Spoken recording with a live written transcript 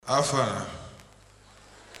Alpha.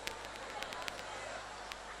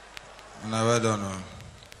 I never don't know.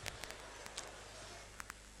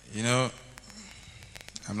 You know,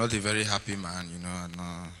 I'm not a very happy man, you know.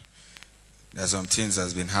 There's some things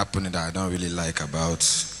that's been happening that I don't really like about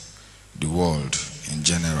the world in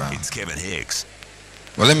general. It's Kevin Hicks.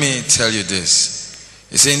 But let me tell you this.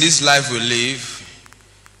 You see, in this life we live,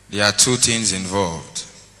 there are two things involved.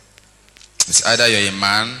 It's either you're a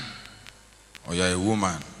man or you're a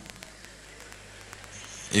woman.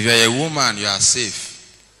 If you're a woman, you are safe.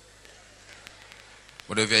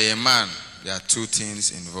 But if you're a man, there are two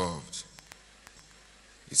things involved.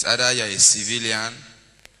 It's either you're a civilian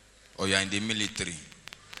or you're in the military.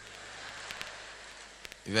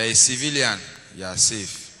 If you're a civilian, you are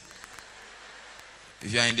safe.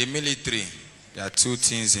 If you're in the military, there are two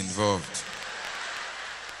things involved.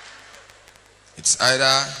 It's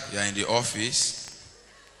either you're in the office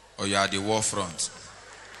or you're at the war front.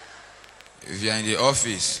 If you're in the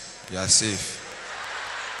office, you are safe.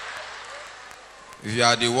 If you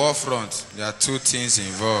are at the war front, there are two things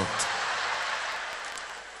involved.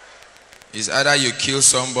 It's either you kill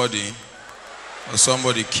somebody or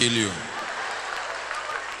somebody kill you.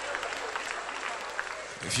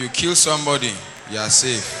 If you kill somebody, you are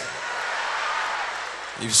safe.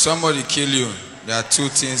 If somebody kill you, there are two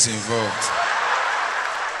things involved.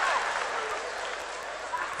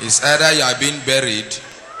 It's either you are being buried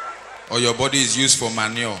or your body is used for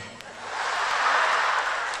manure.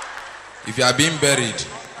 If you are being buried,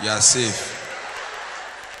 you are safe.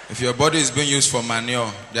 If your body is being used for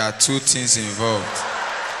manure, there are two things involved.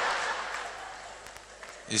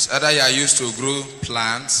 It's either you are used to grow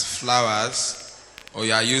plants, flowers, or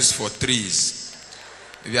you are used for trees.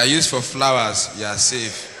 If you are used for flowers, you are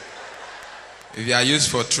safe. If you are used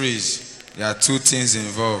for trees, there are two things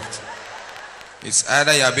involved. It's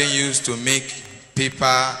either you are being used to make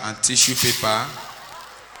paper and tissue paper,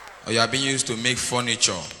 or you are being used to make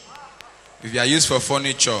furniture. If you are used for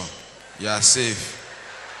furniture, you are safe.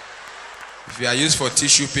 If you are used for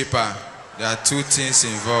tissue paper, there are two things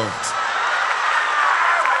involved.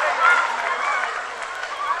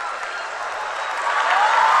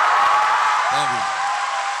 Thank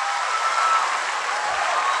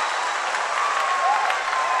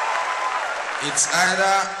you. It's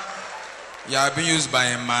either you are being used by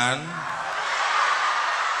a man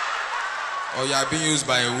or you are being used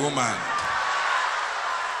by a woman.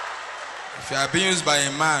 If you are being used by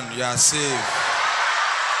a man, you are safe.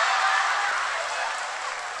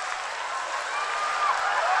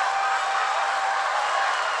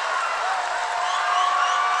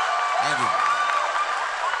 Thank you.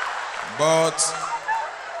 But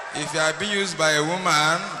if you are being used by a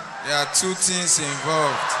woman, there are two things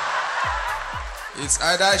involved. It's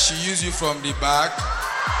either she uses you from the back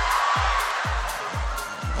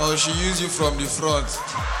or she uses you from the front.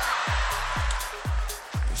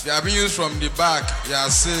 If you are being used from the back, you are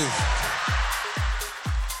safe.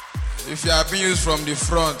 If you are being used from the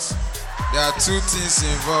front, there are two things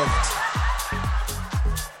involved.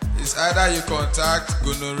 It's either you contact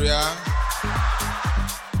gonorrhea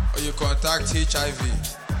or you contact HIV.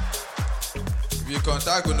 If you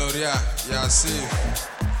contact gonorrhea, you are safe.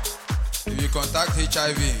 If you contact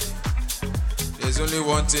HIV, there's only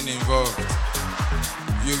one thing involved.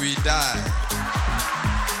 You will die.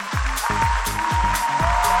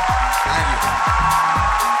 Thank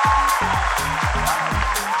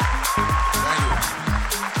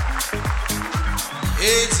you.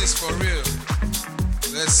 AIDS is for real.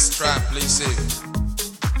 Let's try and play safe.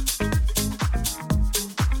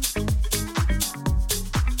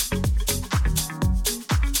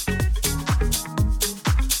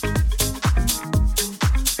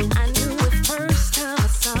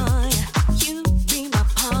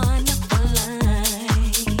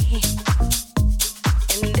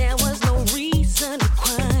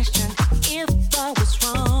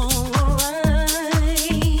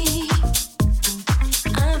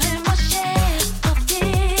 I've had my share of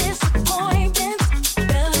disappointments.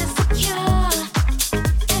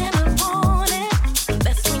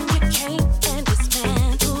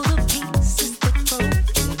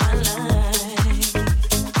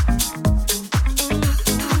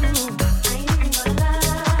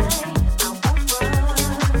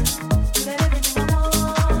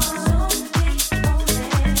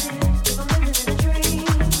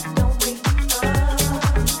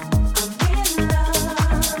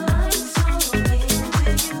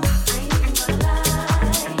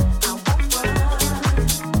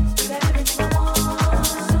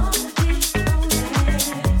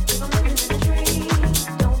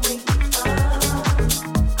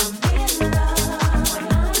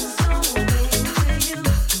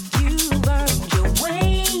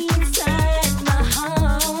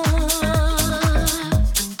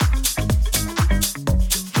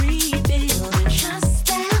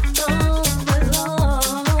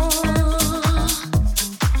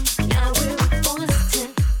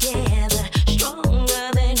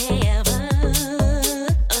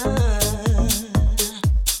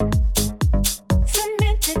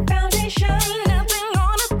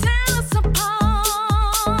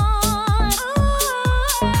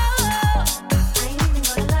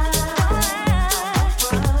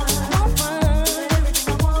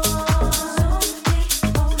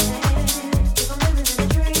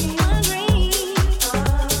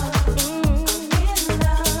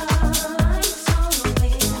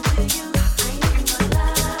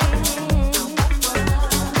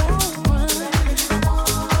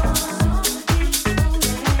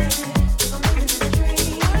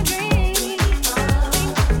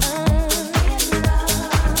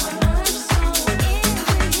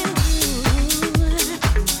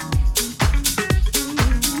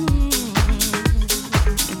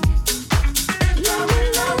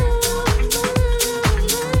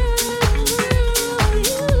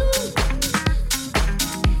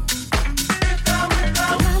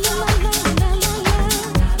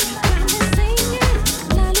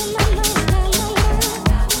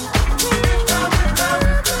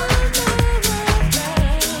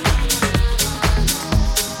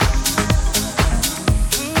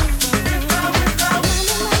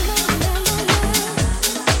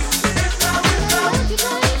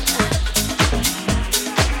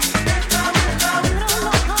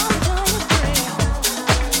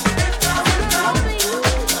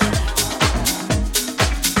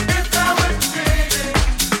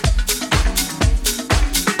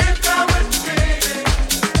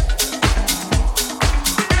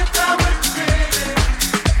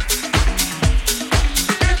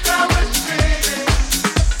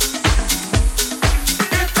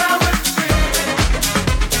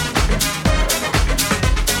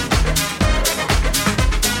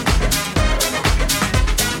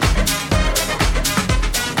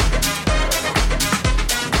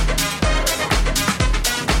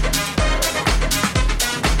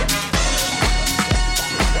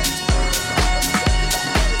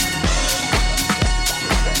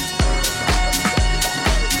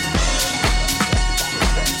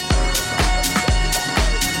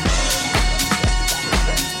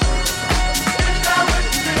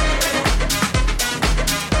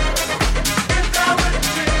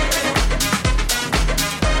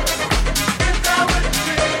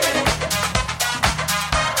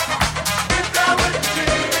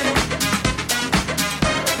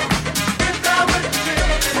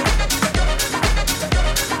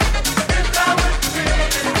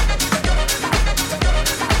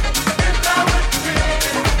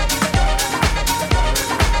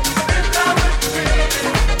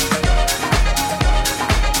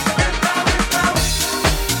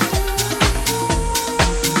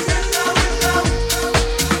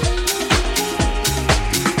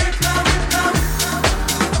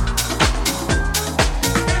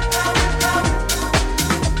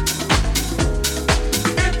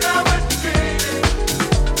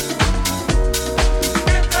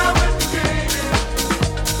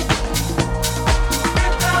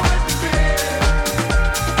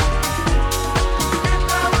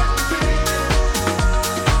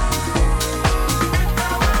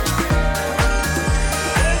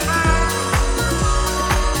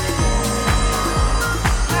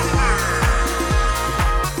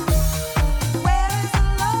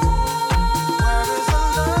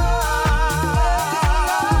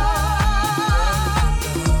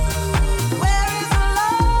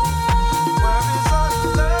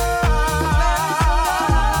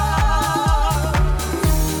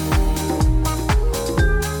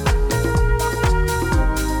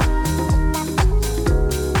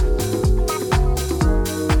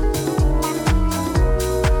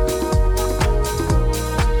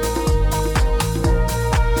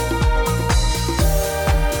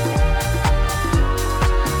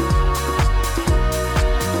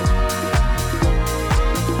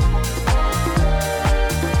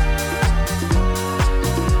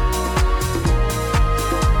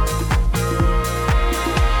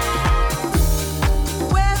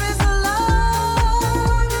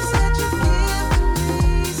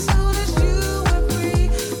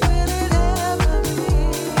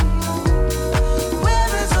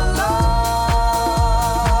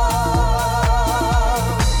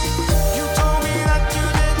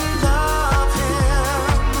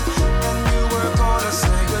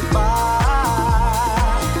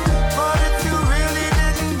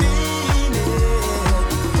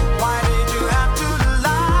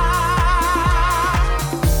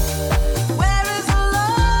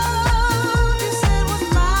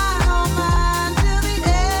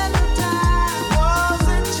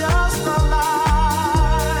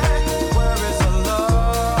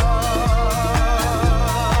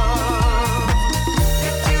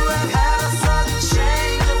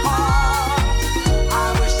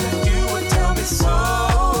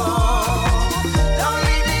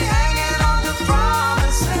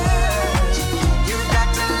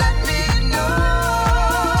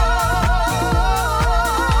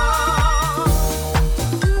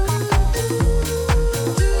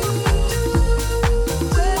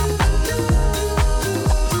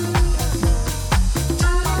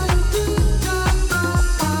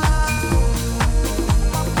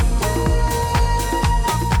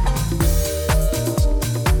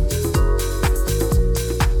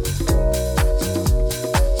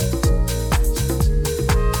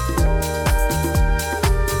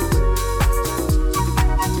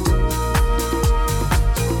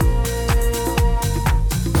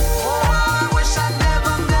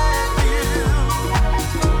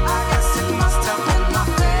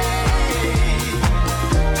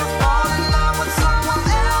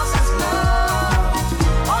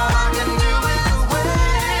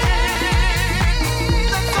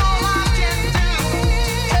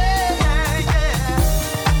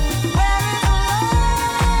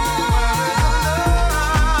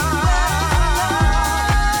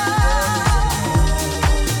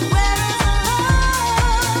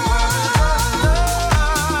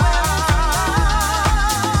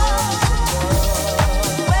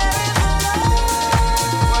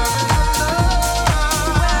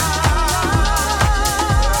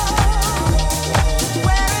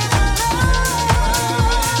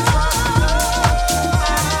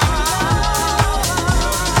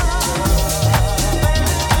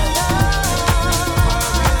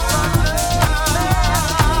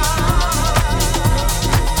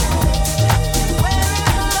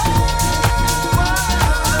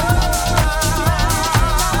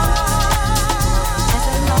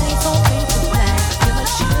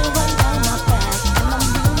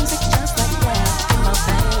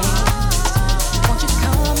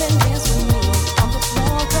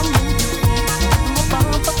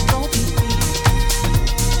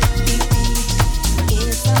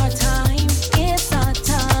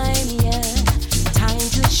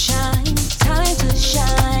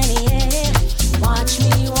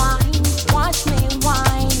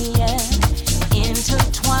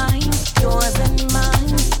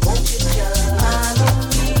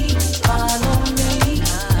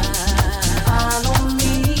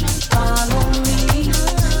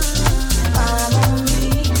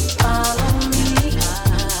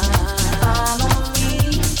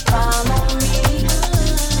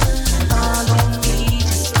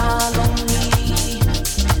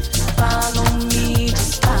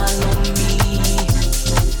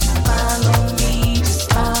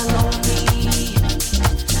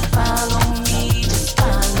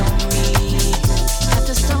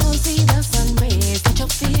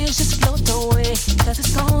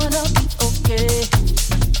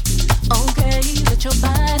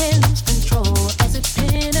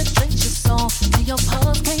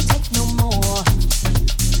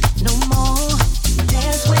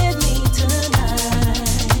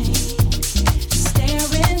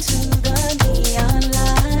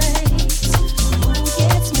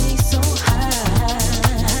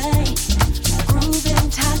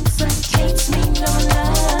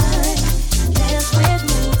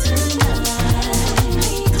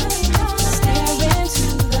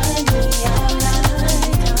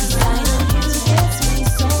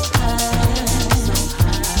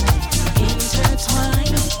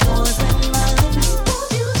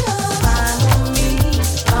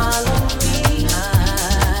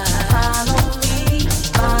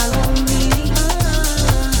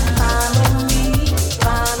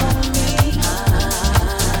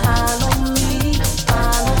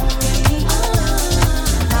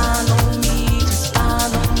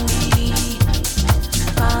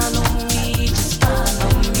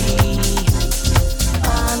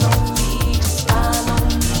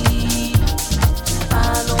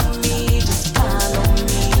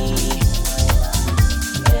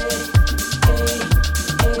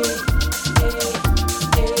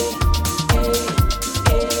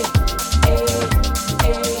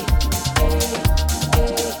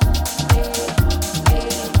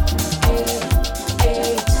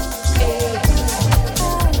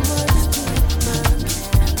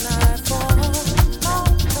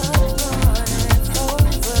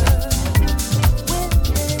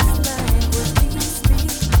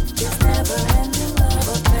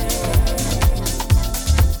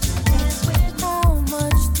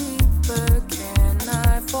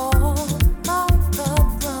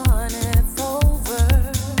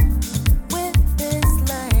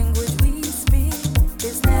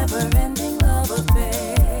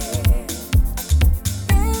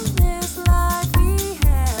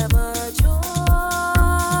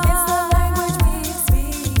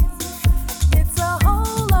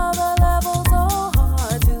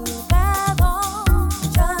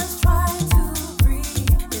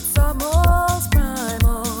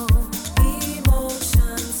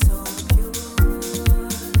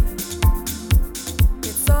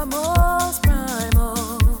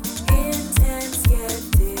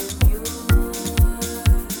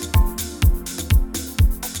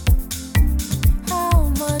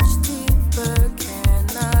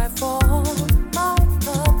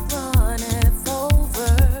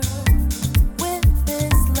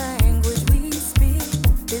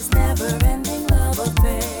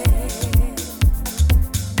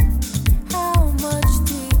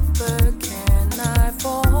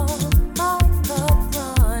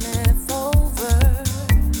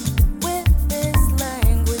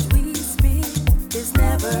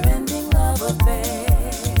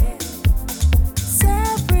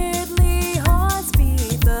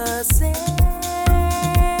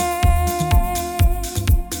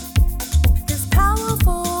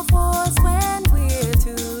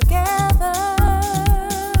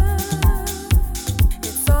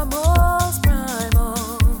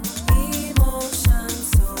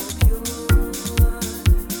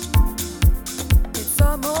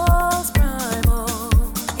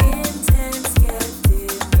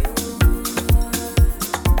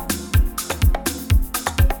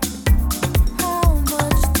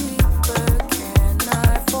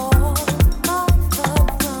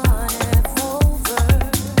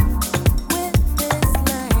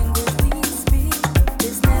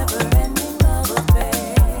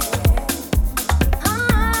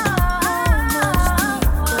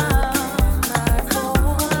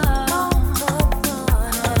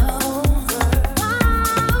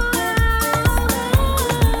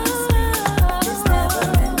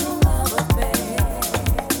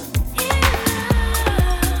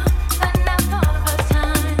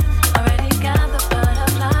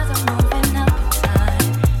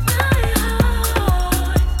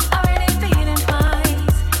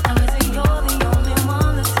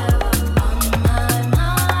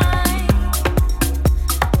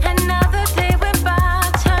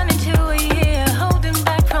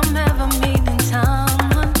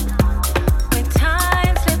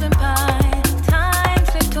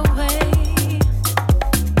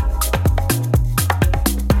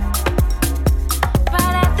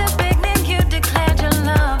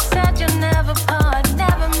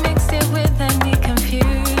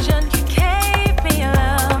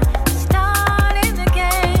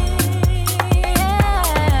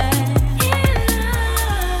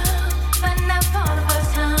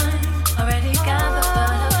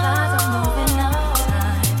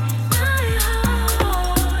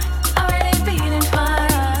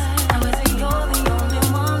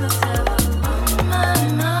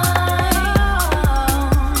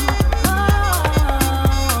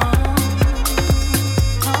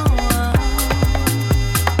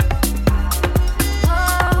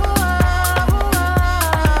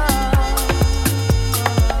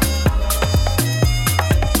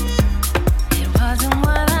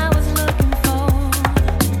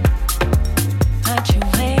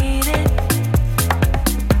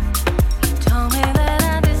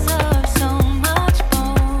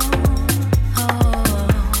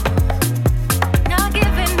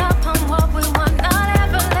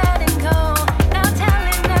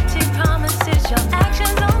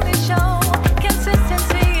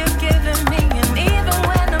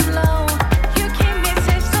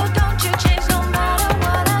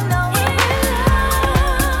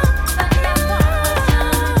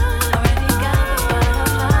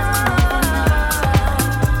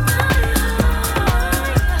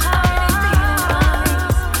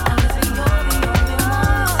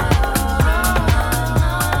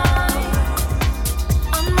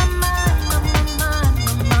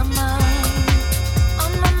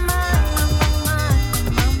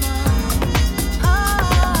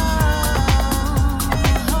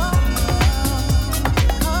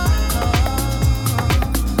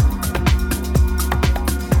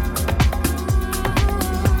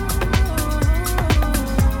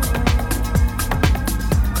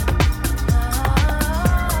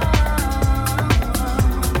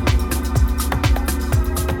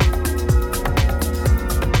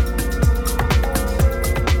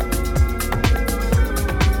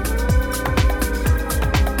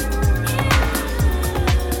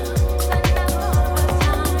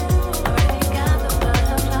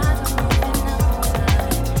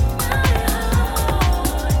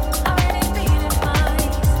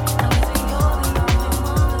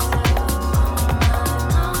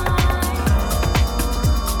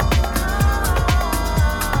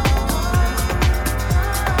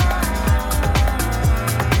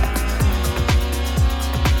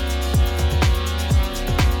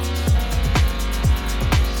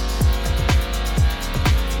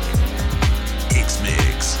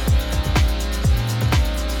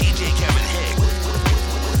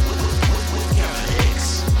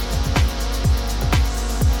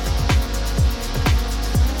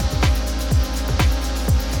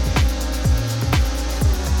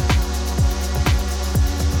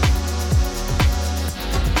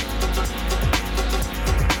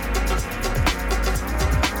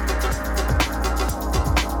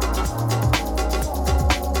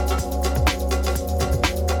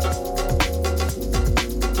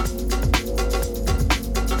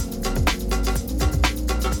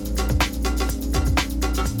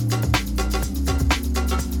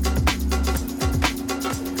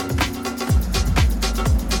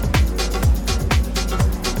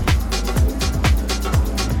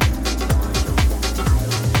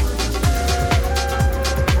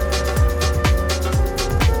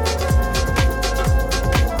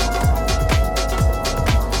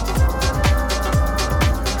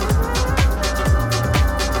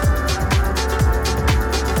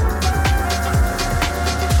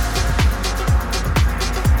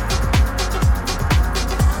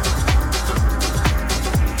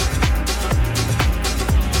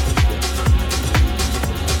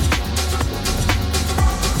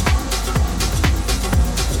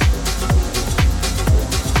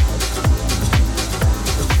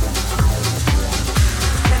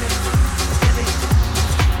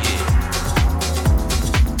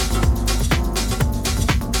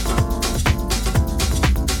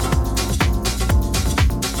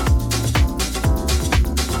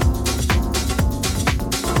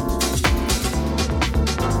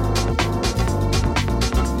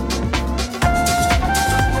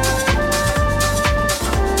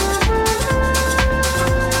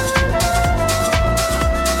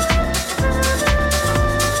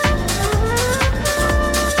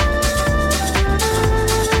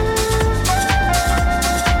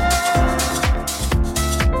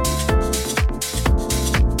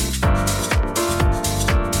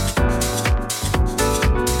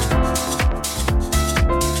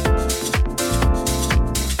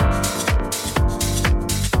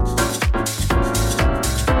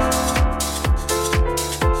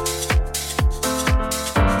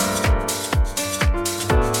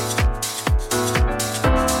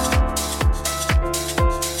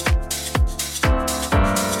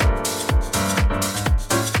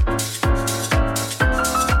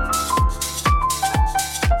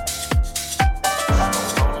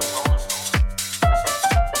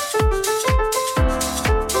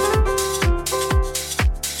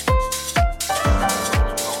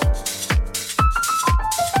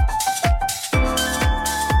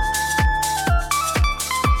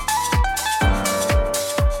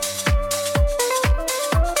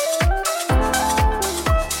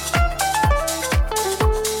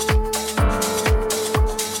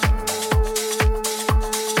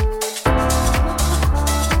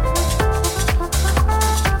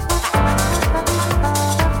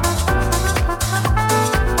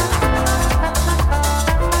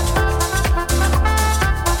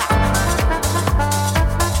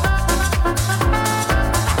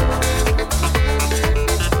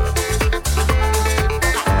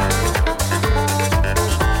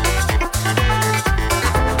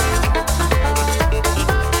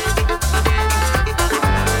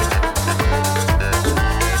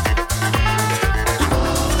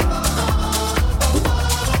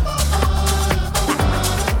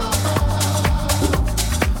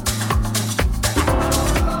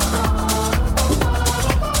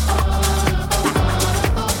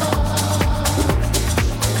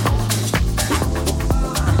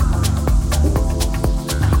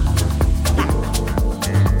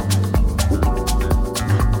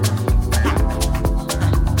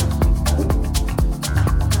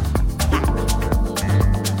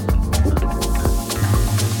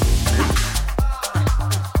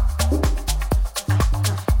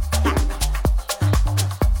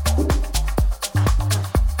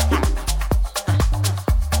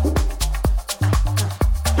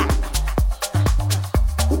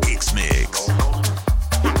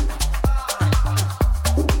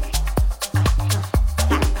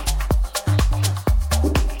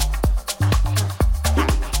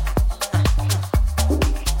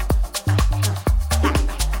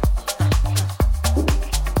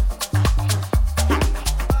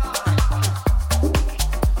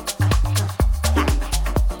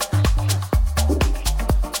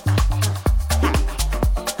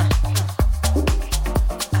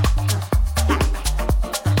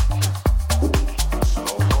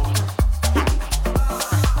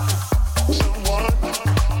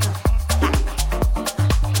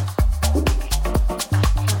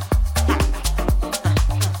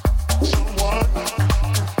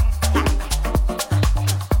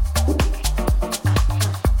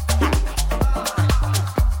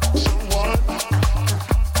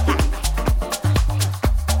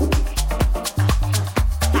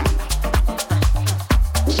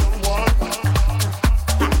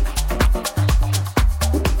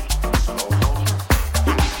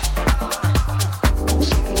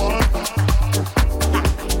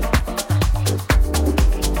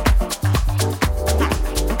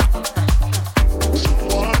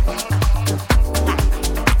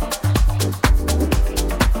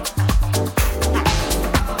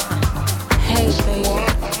 baby.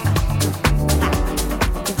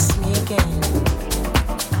 It's me again.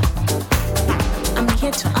 I'm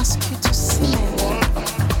here to ask you to see me.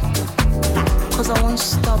 'Cause I won't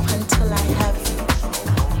stop until I have you.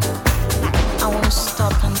 I won't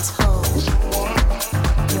stop until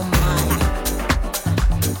you're mine.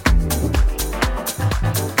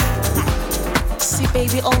 See,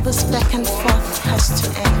 baby, all this back and forth has to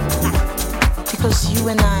end. Because you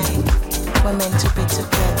and I were meant to be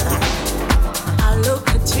together. I look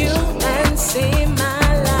at you and see my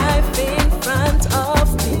life in front of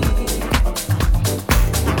me.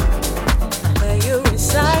 Where you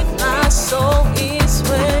reside, my soul is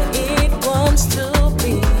where it wants to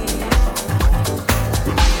be.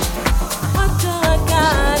 What do I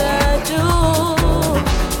gotta do?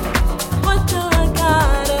 What do I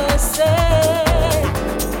gotta say?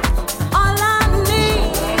 All I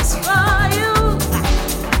need is for you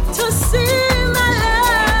to see my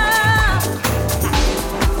love.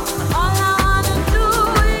 All I wanna do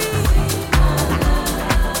is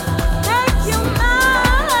make you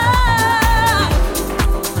mine.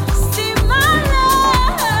 See my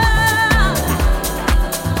love.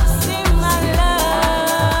 See my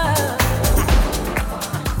love.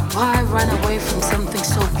 Why run away from something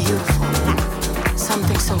so beautiful,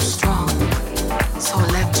 something so strong, so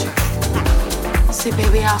electric? See,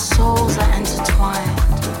 baby, our souls are intertwined.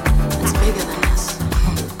 It's bigger than this.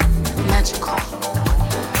 Magical.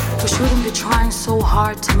 We shouldn't be trying so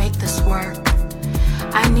hard to make this work.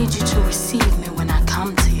 I need you to receive me when I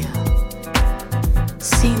come to you.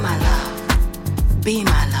 See my love, be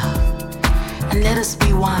my love, and let us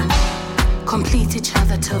be one. Complete each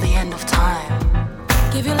other till the end of time.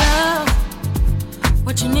 Give you love,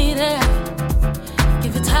 what you needed.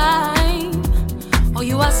 Give you time, all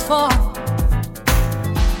you asked for.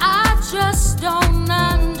 I just don't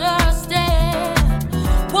understand.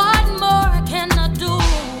 What more can I do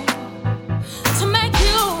to make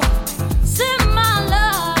you see my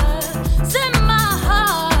love, see my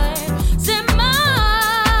heart, see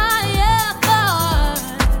my effort?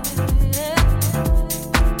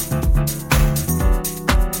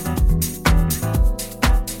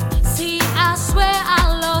 See, I swear I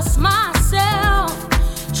lost myself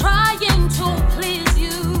trying to please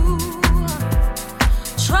you,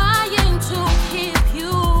 trying to keep you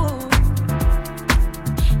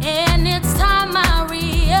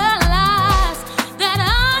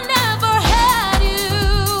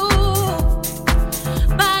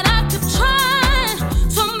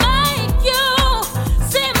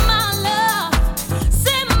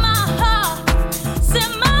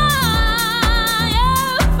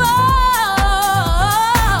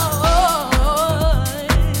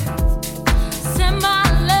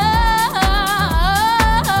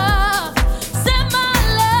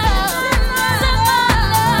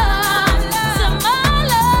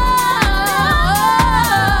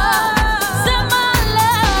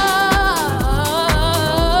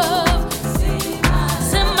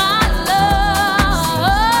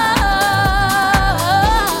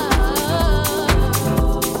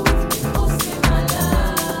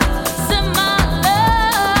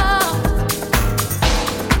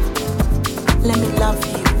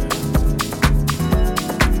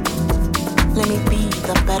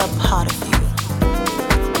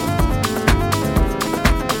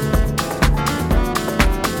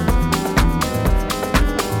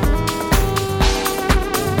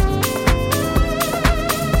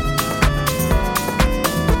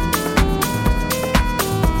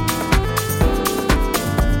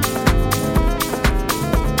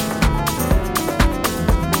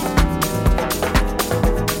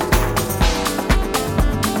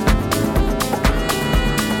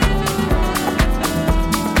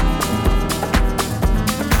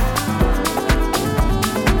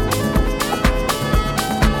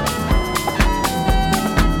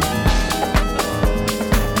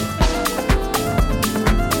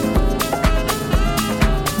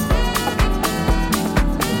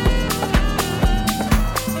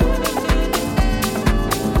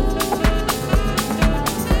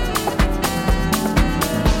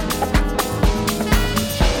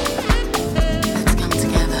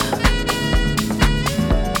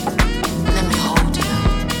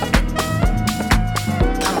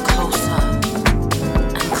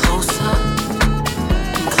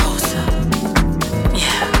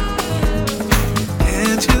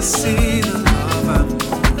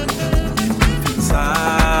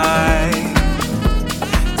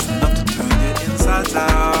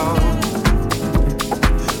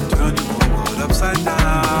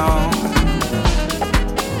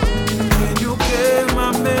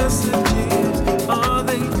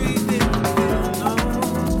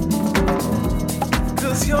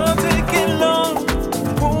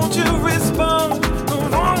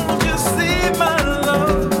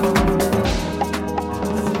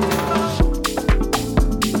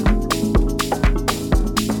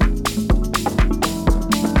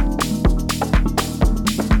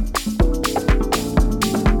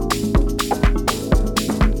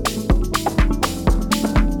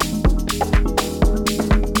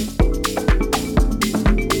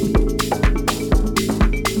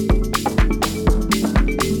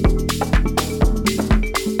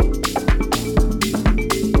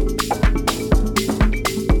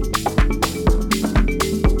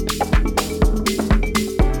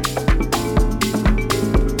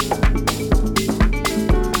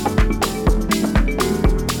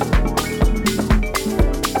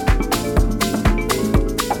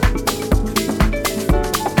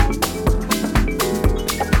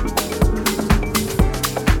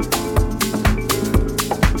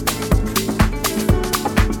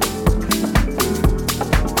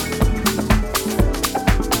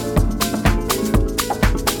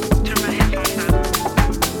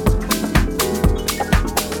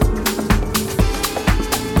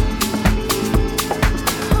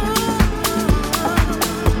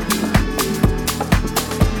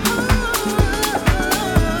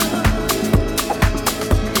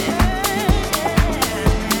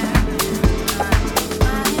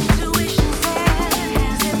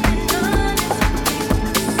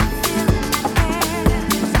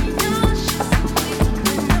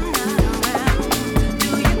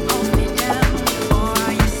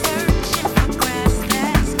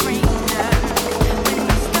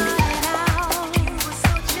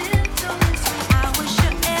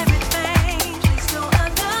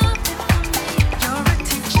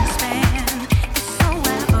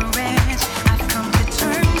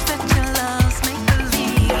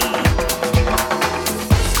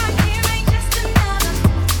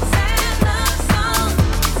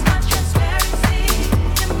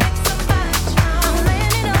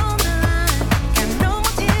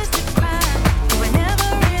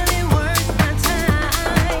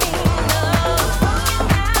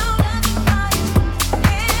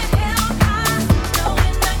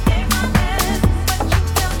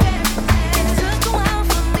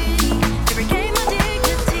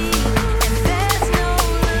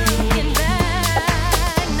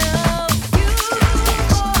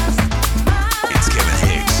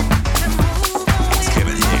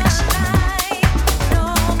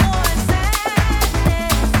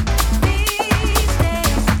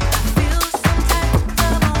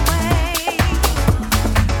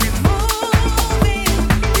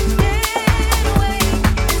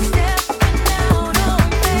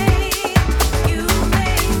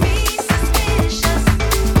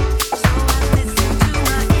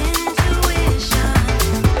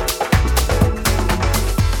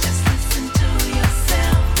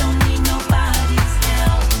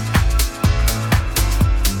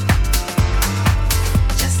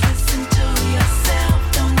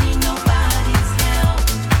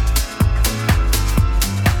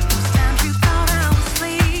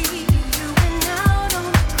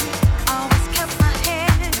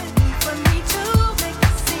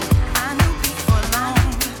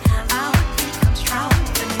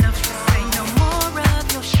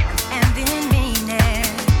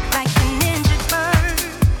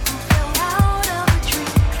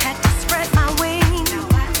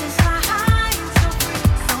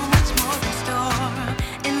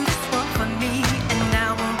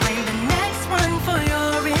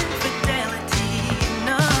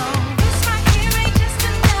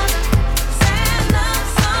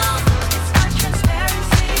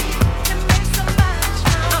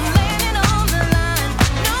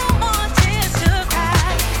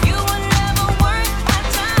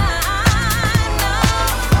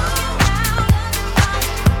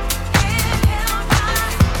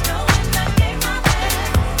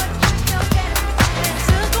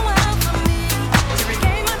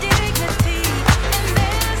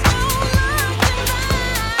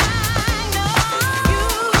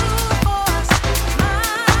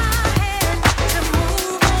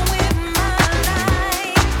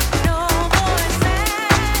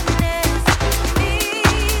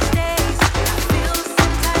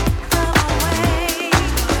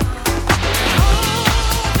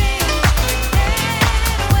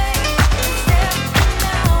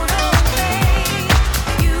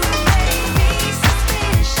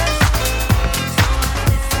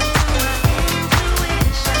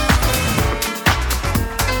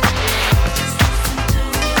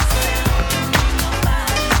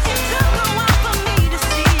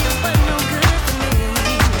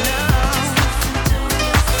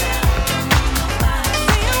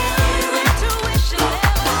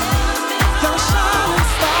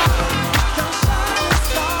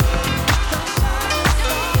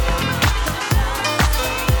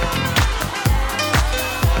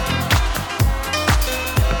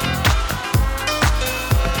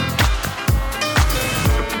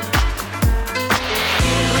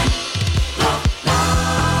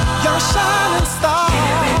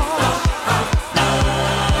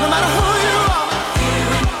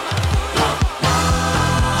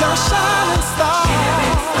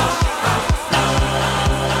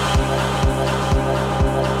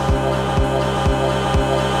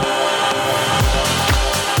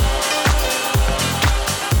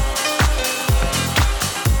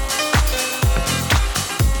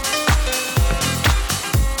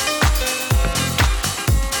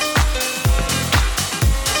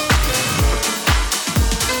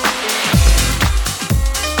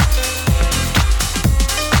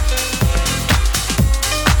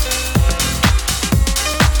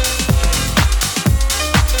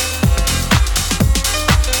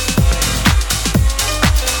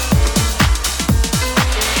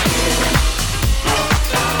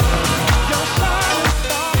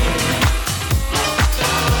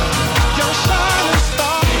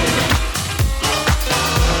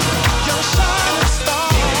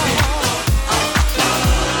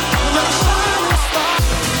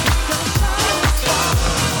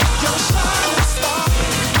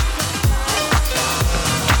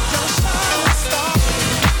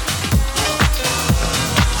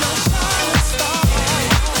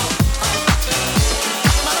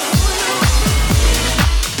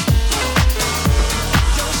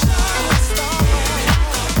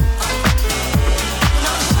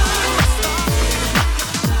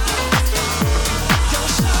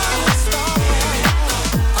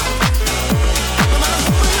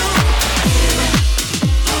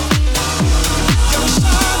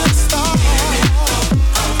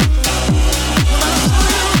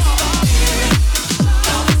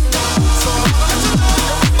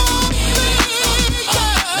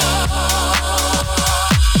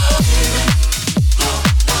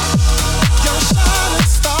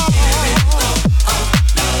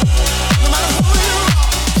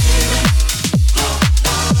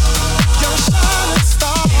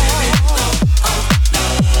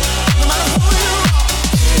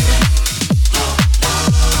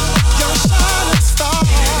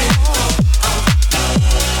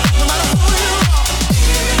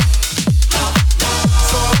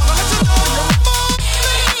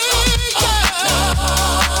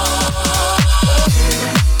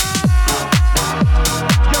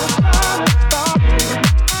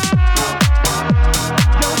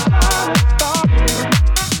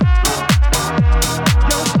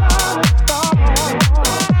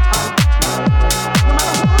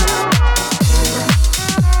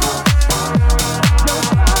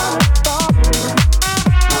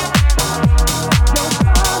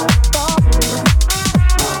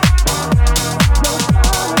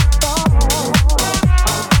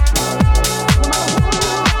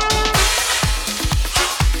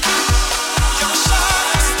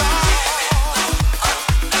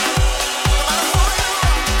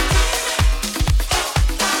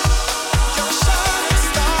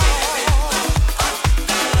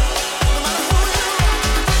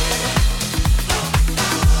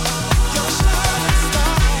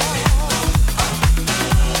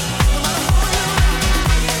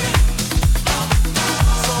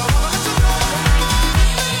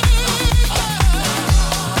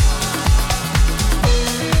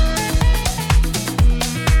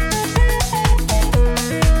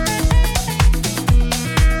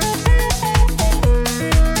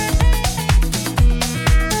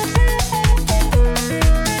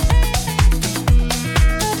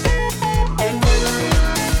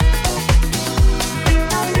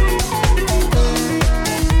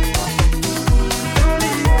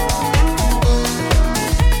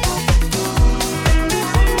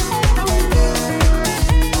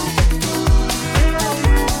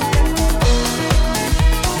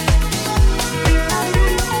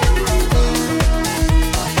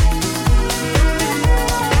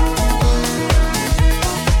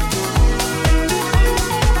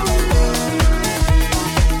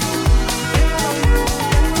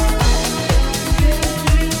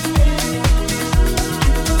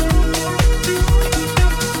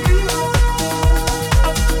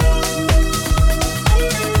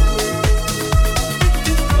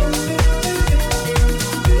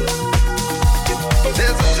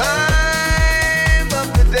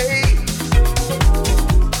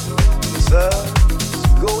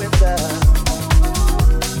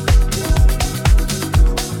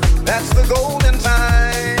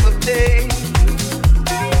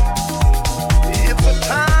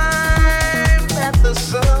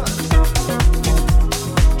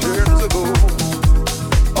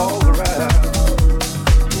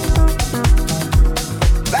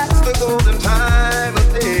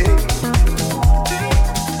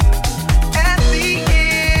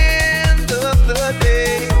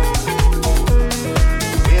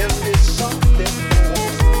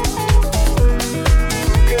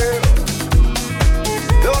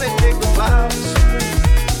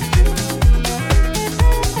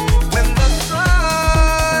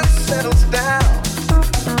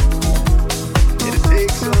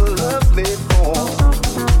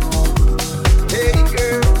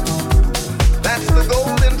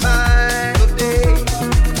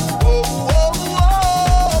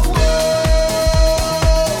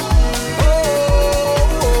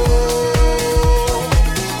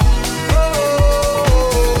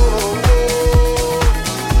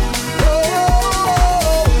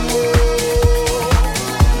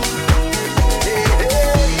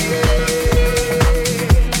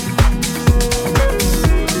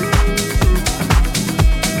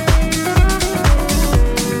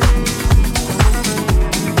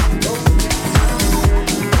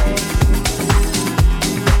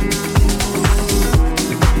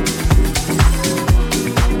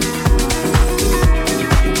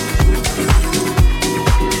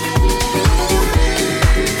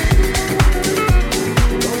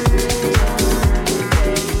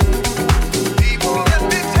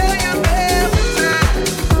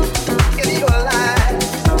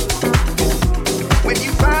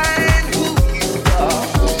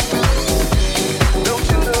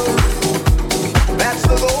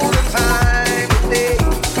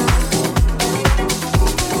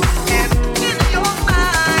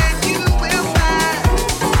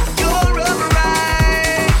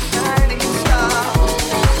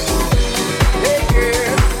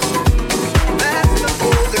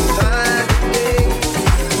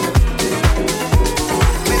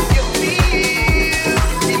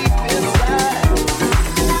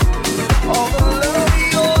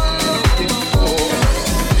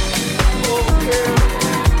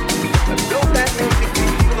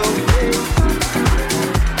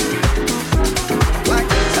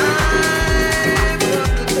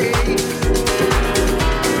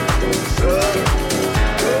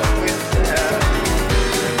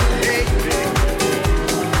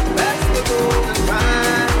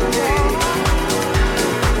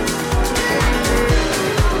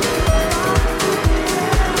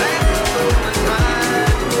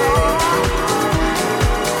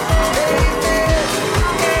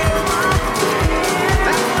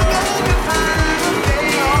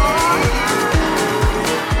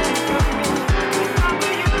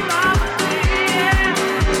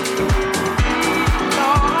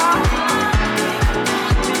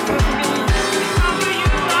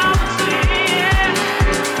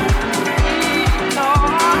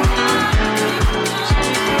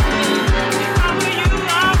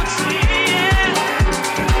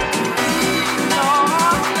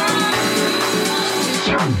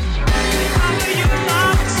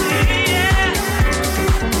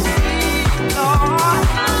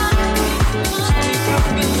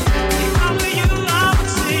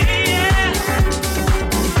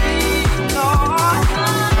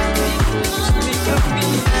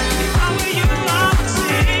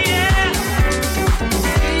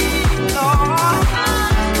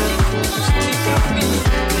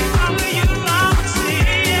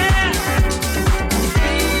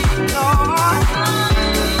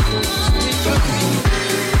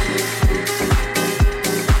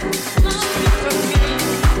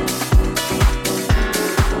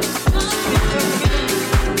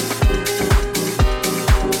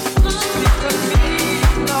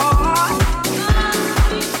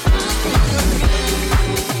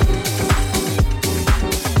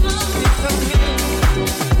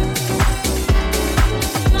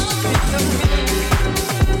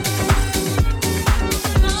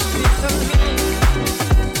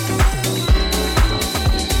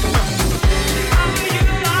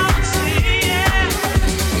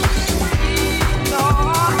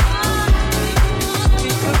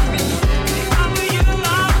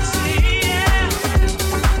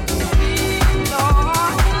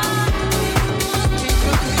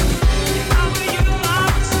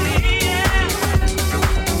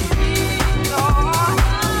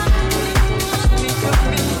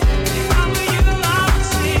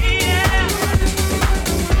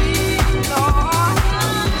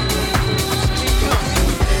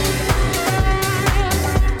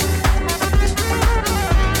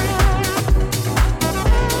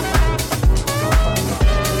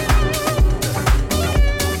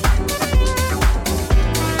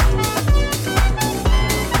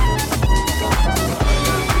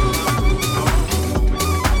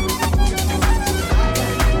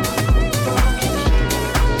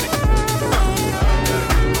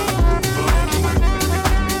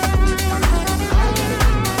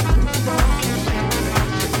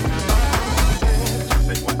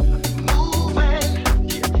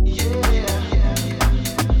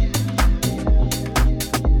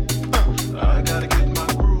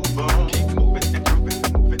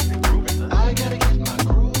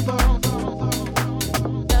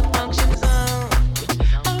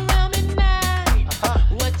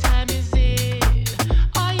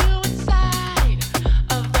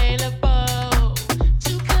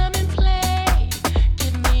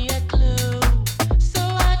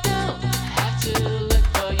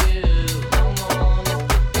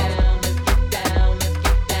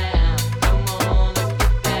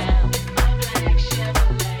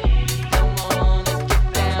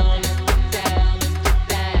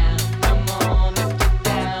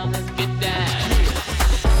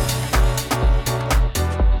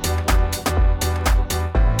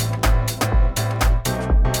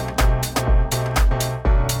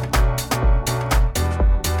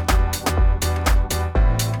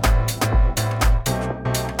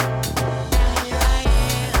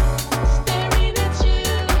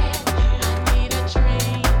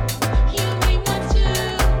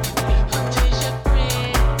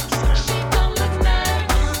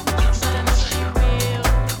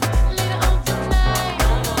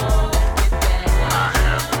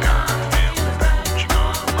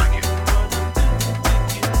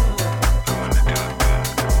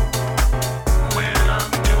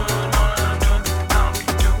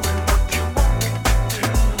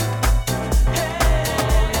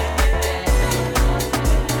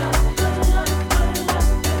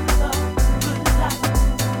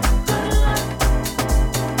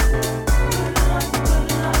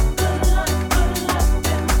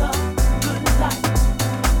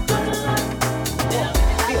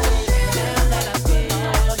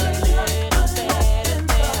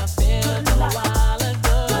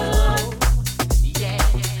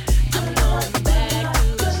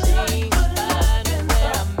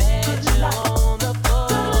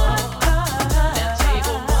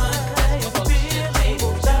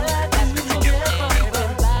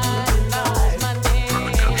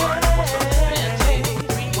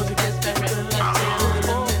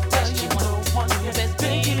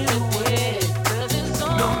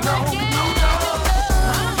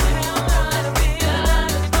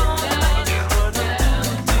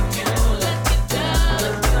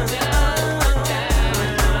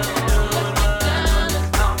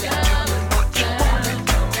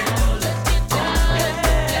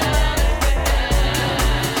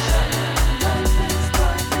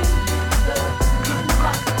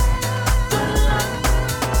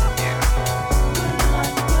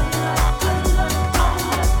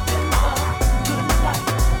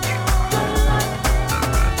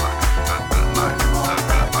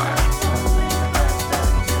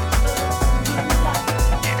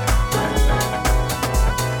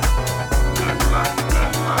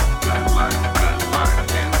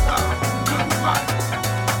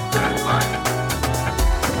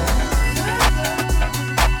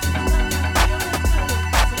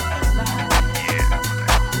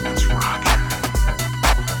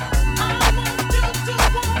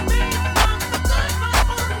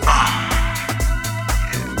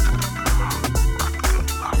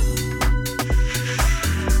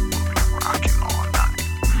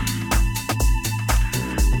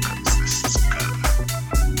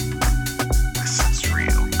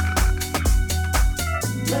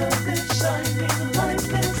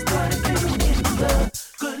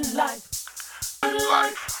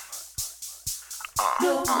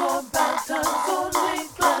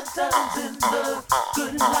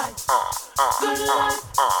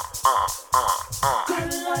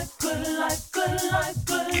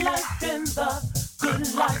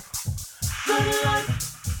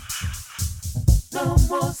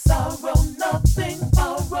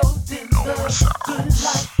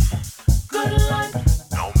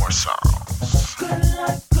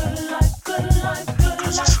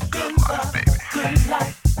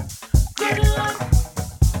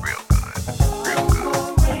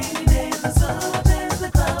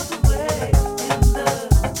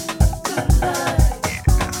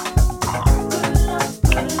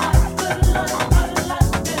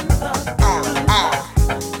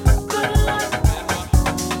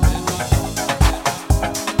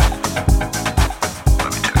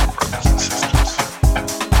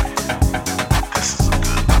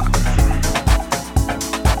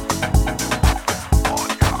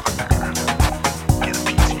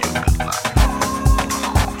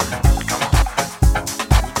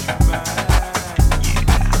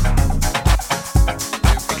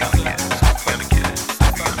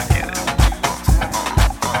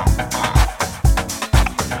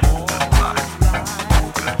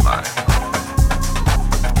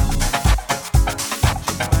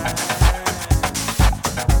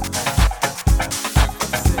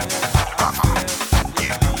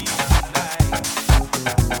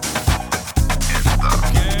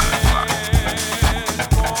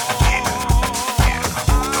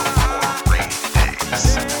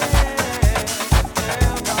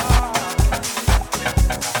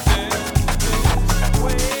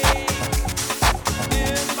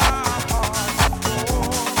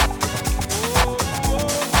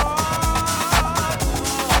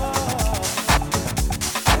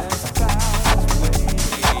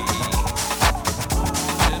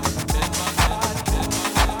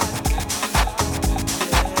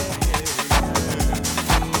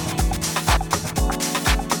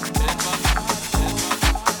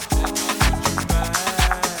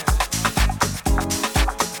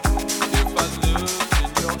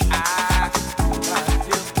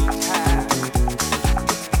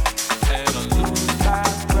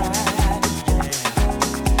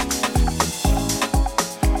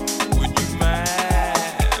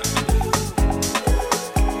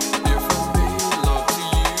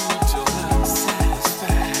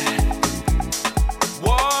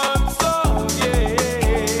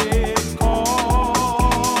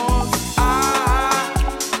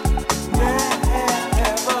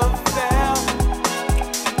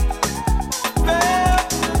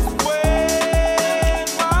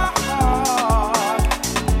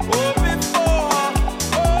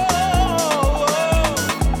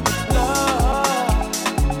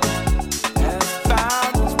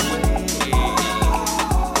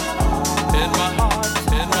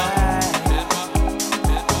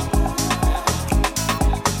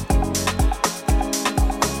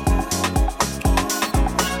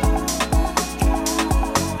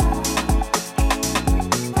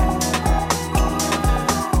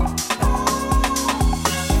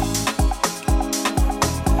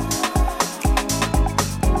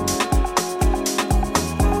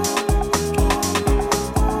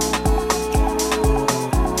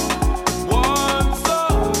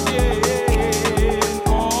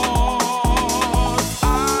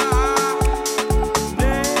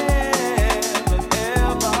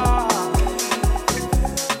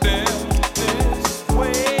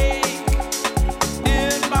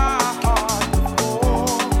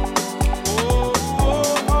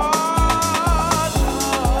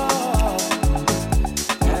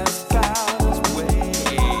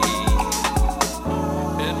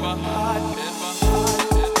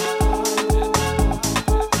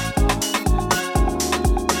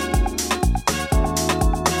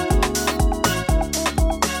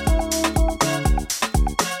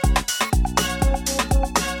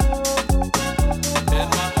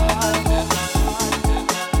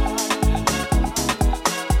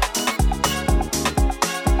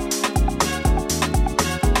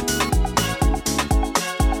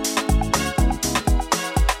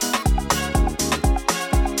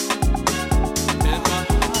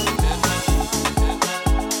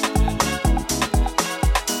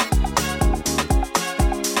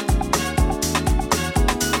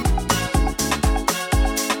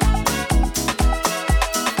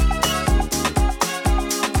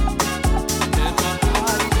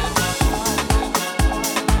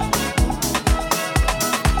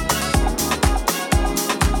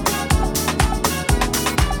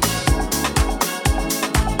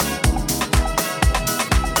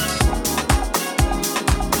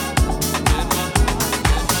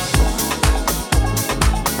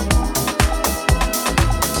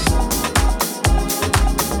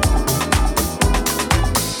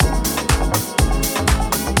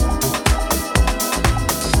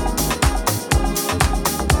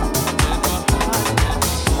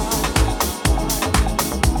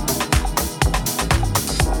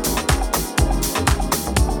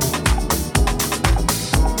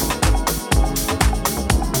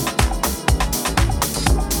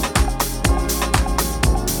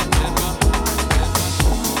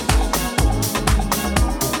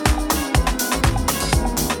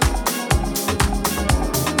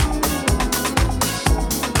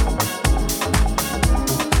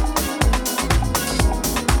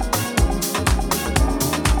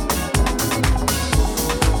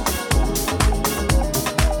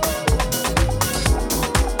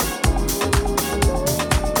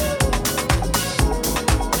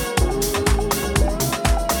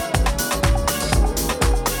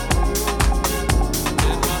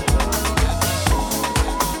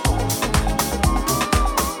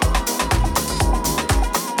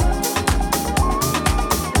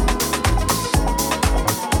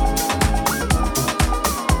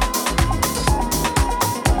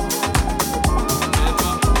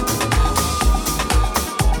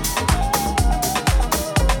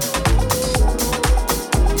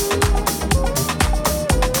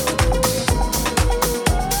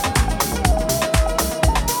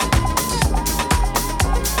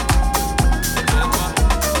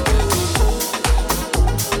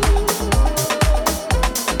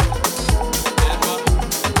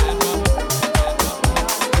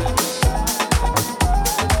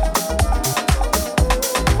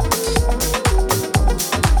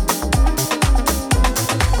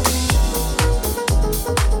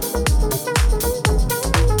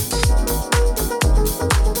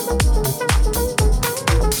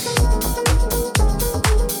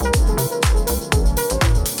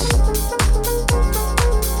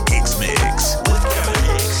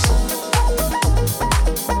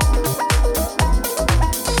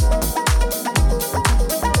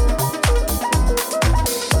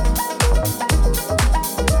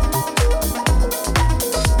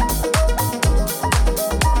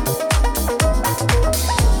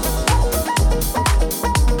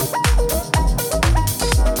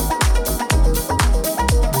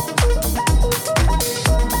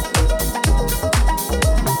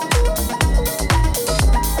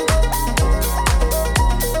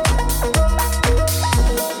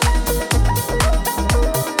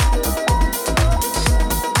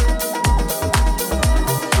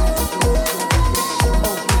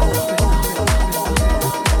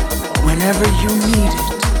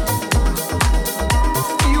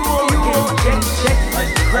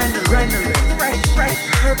adrenaline, fresh,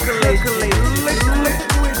 percolating,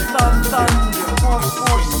 liquid thunder,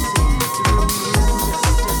 coursing through the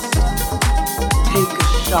system. Take a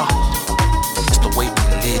shot. It's the way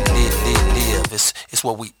we live. It's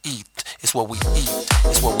what we eat. It's what we eat.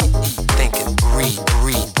 It's what we eat. Think and breathe.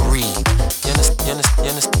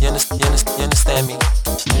 You understand me?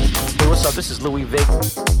 Hey, what's up? This is Louis Vick.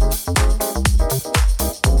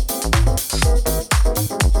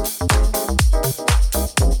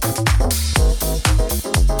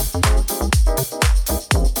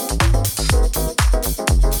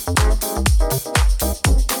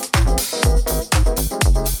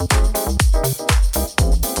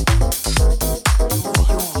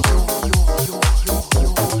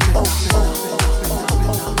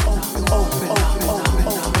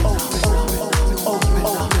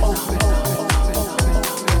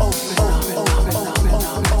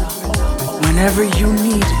 Whenever you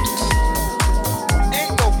need it.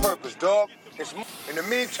 Ain't no purpose, dog. In the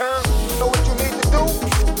meantime, you know what you need to do?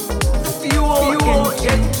 Fuel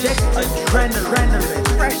inject adrenaline,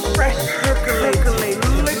 fresh, percolating,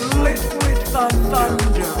 liquid thunder,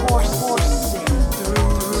 coursing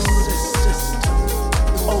through the system.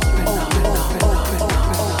 Open up.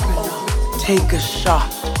 Take a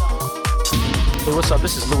shot. Hey, what's up?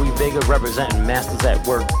 This is Louis Vega representing Masters at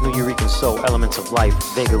Work, New Eurekan Soul, Elements of Life,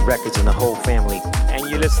 Vega Records, and the whole family. And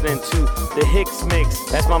you're listening to the Hicks Mix.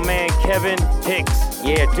 That's my man Kevin Hicks.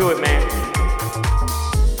 Yeah, do it, man.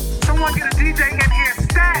 Someone get a DJ in here,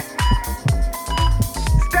 stat!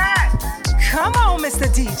 Come on, Mr.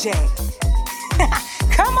 DJ.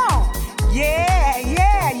 Come on. Yeah.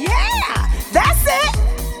 That's it.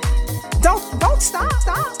 Don't stop.